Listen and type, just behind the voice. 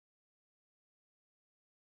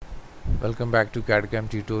Welcome back to CAD/CAM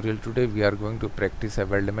tutorial. Today we are going to practice a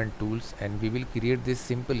weldment tools and we will create this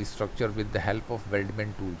simple structure with the help of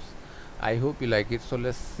weldment tools. I hope you like it. So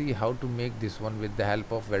let's see how to make this one with the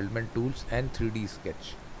help of weldment tools and 3D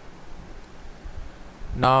sketch.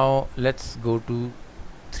 Now let's go to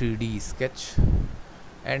 3D sketch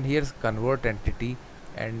and here's convert entity,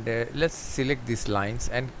 and let's select these lines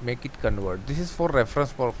and make it convert. This is for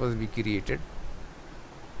reference purpose we created.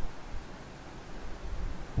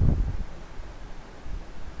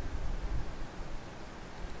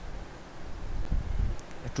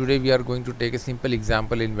 Today we are going to take a simple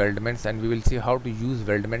example in weldments and we will see how to use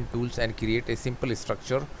weldment tools and create a simple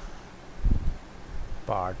structure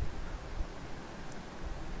part.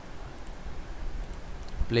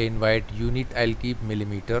 Plain white unit I'll keep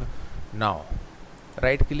millimeter. Now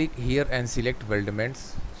right click here and select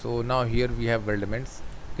weldments. So now here we have weldments.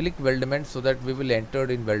 Click weldments so that we will enter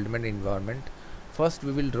in weldment environment. First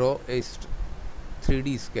we will draw a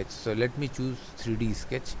 3D sketch. So let me choose 3D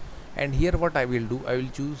sketch, and here what I will do, I will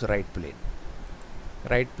choose right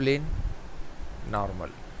plane, normal.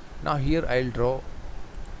 Now here I will draw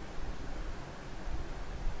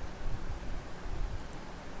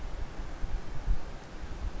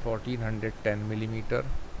 (1410mm).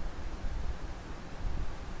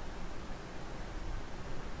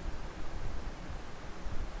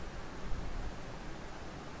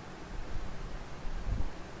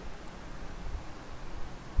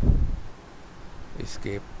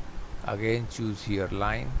 Escape. Again choose here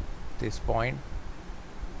line, this point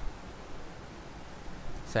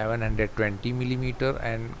 720mm,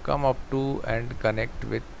 and come up to and connect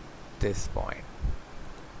with this point.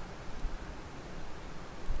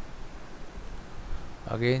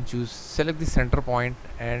 Again select the center point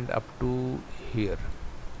and up to here.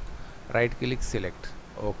 Right click, select,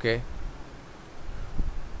 OK.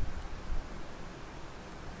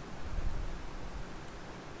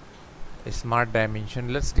 Smart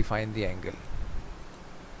dimension, let's define the angle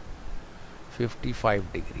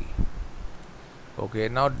 55°. Okay,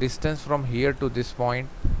 now distance from here to this point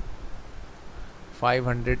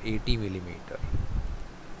 580mm.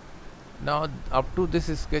 Now up to this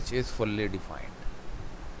sketch is fully defined.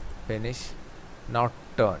 Finish. Now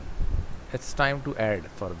turn. It's time to add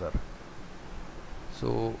further.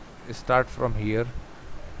 So start from here,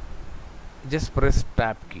 just press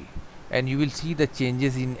tab key and you will see the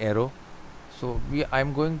changes in arrow. So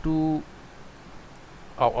I'm going to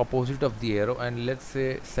opposite of the arrow and let's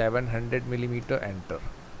say 700mm, enter.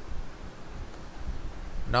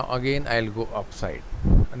 Now again I'll go upside.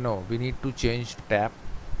 No, we need to change tab,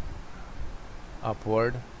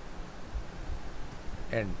 upward,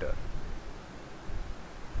 enter,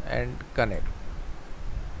 and connect.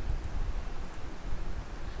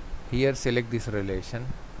 Here select this relation,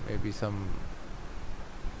 maybe some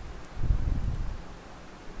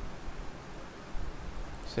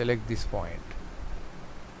select this point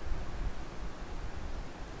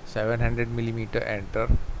 700mm, enter.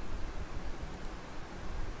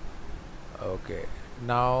 Okay,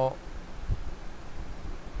 now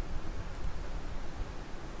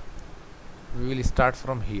we will start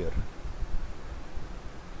from here.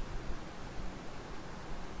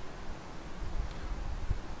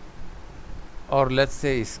 Or let's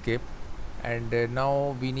say escape, and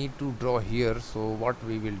now we need to draw here. So what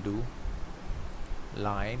we will do,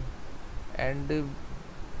 line, and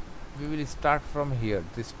we will start from here,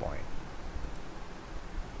 this point.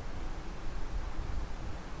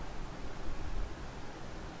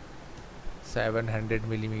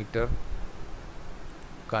 (700mm),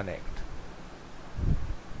 connect.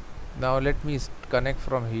 Now let me connect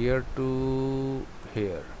from here to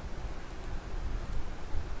here.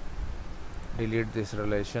 Delete this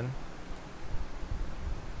relation.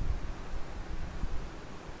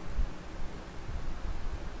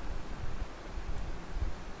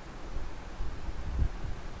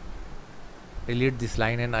 Delete this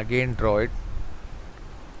line and again draw it.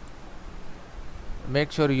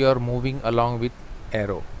 Make sure you are moving along with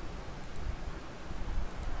arrow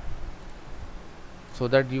so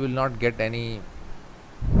that you will not get any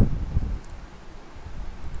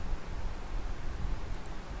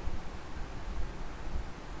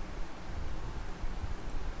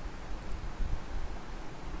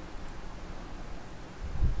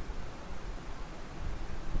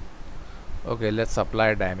Okay, let's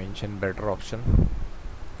apply dimension, better option.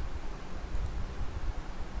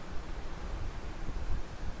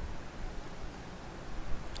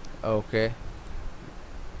 Okay,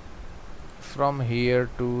 from here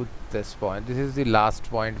to this point, this is the last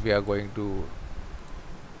point we are going to.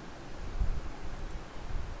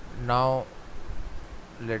 Now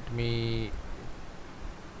let me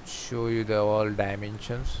show you the all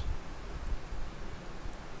dimensions.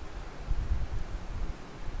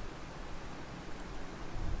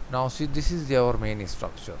 Now see, this is our main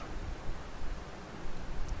structure.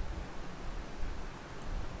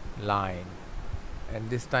 Line, and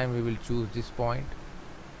this time we will choose this point,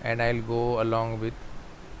 and I'll go along with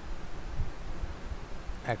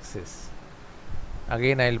axis.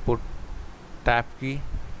 Again I'll put tab key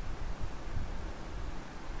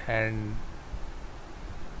and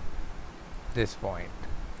this point.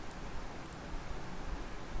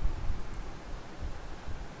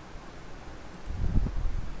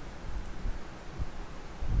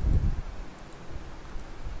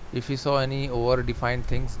 If you saw any over defined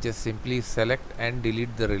things, just simply select and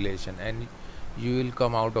delete the relation and you will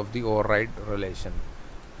come out of the override relation.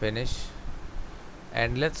 Finish,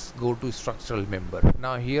 and let's go to structural member.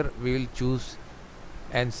 Now here we will choose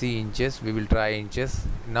and see inches, we will try inches.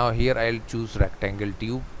 Now here I'll choose rectangle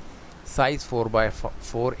tube, size 4 by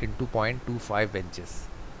 4 into 0.25 inches.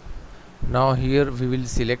 Now here we will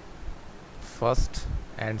select first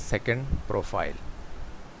and second profile,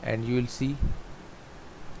 and you will see.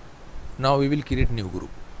 Now we will create new group.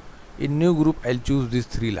 In new group I'll choose these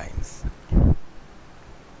 3 lines.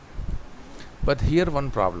 But here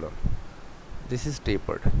one problem, this is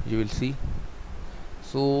tapered, you will see.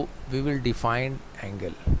 So we will define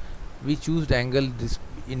angle. We choose angle, this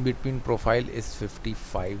in between profile is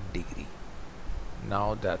 55 degree.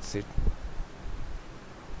 Now that's it.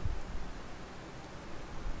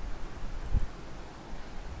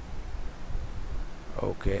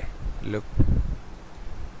 Okay, look.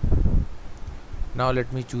 Now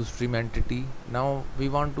let me choose trim entity. Now we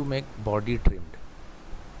want to make body trimmed.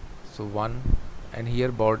 So 1, and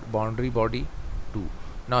here boundary body 2.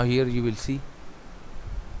 Now here you will see.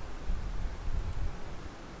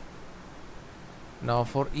 Now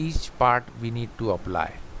for each part we need to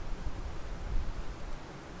apply.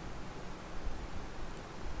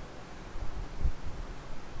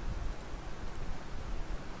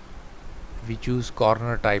 We choose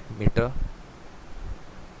corner type meter.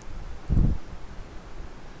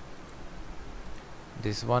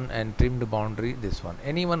 This one, and trimmed boundary this one.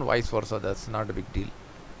 Anyone vice versa, that's not a big deal.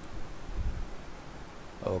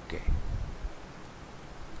 Okay.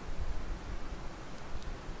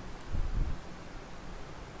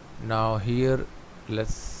 Now here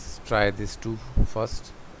let's try this 2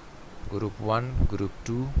 first. Group 1, group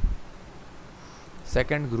 2,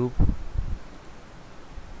 second group.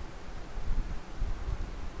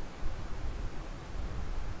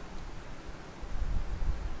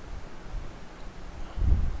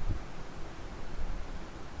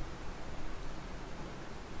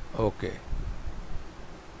 Okay,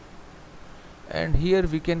 and here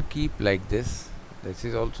we can keep like this. This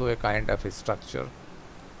is also a kind of a structure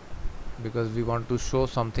because we want to show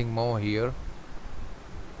something more here.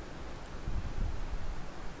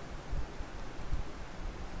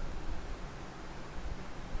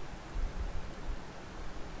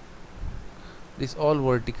 This all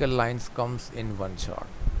vertical lines comes in one shot.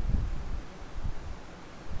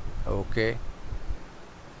 Okay,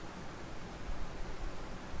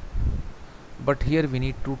 but here we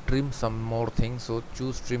need to trim some more things, so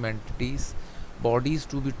choose trim entities, bodies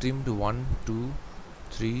to be trimmed 1, 2,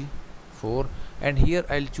 3, 4, and here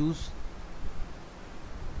I'll choose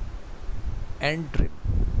end trim.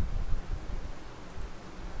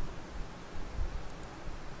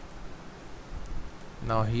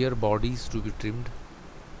 Now here bodies to be trimmed,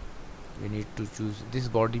 we need to choose this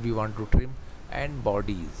body we want to trim, and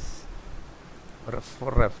bodies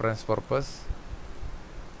for reference purpose.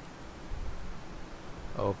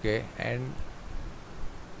 Okay, and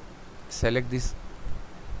select this.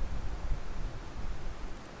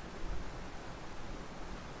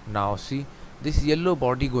 Now see, this yellow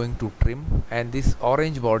body going to trim, and this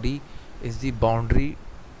orange body is the boundary,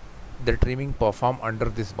 the trimming perform under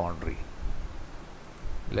this boundary.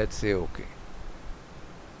 Let's say okay.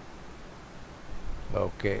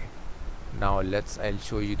 Okay, now I'll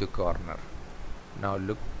show you the corner. Now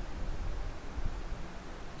look.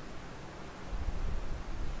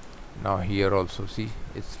 Now here also see,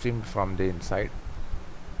 it's trimmed from the inside.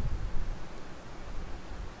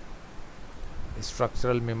 A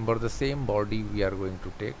structural member, the same body we are going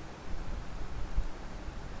to take.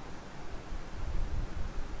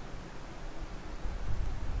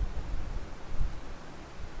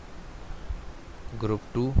 Group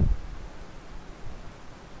 2.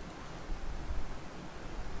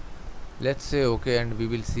 Let's say okay, and we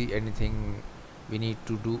will see anything we need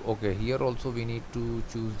to do. Okay, here also we need to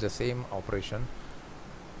choose the same operation.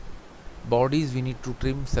 Bodies we need to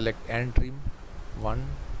trim, select and trim 1,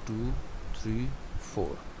 2, 3, 4.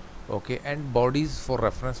 Okay, and bodies for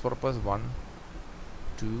reference purpose 1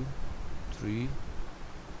 2 3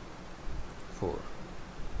 4.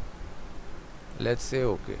 Let's say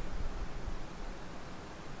okay.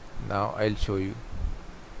 Now I'll show you.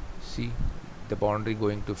 See the boundary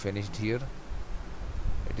going to finished here.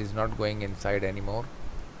 It is not going inside anymore.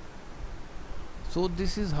 So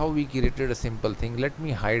this is how we created a simple thing. Let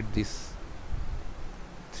me hide this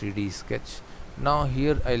 3D sketch. Now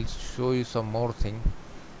here I'll show you some more thing.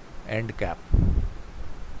 End cap.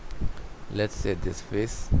 Let's say this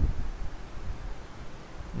face.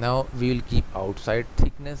 Now we will keep outside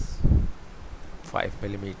thickness 5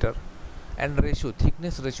 millimeter, and ratio,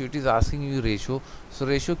 thickness ratio, it is asking you ratio, so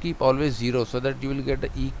ratio keep always 0 so that you will get the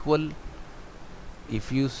equal.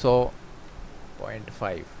 If you saw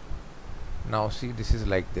 0.5, now see this is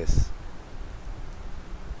like this,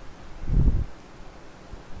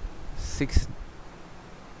 6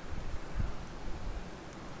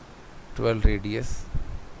 12 radius.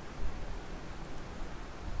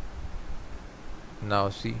 Now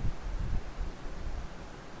see,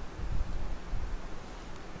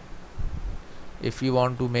 if you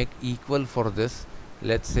want to make equal for this,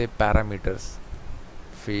 let's say parameters,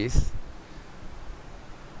 face,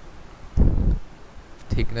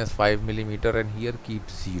 thickness 5 millimeter, and here keep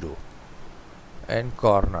 0, and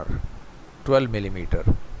corner 12 millimeter.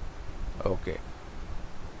 Okay,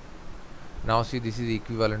 now see this is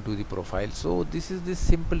equivalent to the profile. So this is this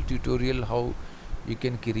simple tutorial how you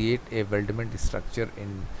can create a weldment structure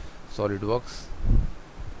in SolidWorks.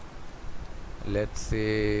 Let's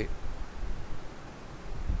say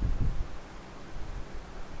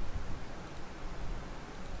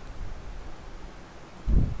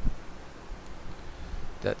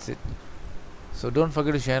that's it. So don't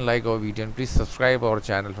forget to share and like our video, and please subscribe our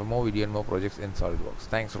channel for more video and more projects in SolidWorks.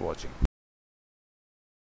 Thanks for watching.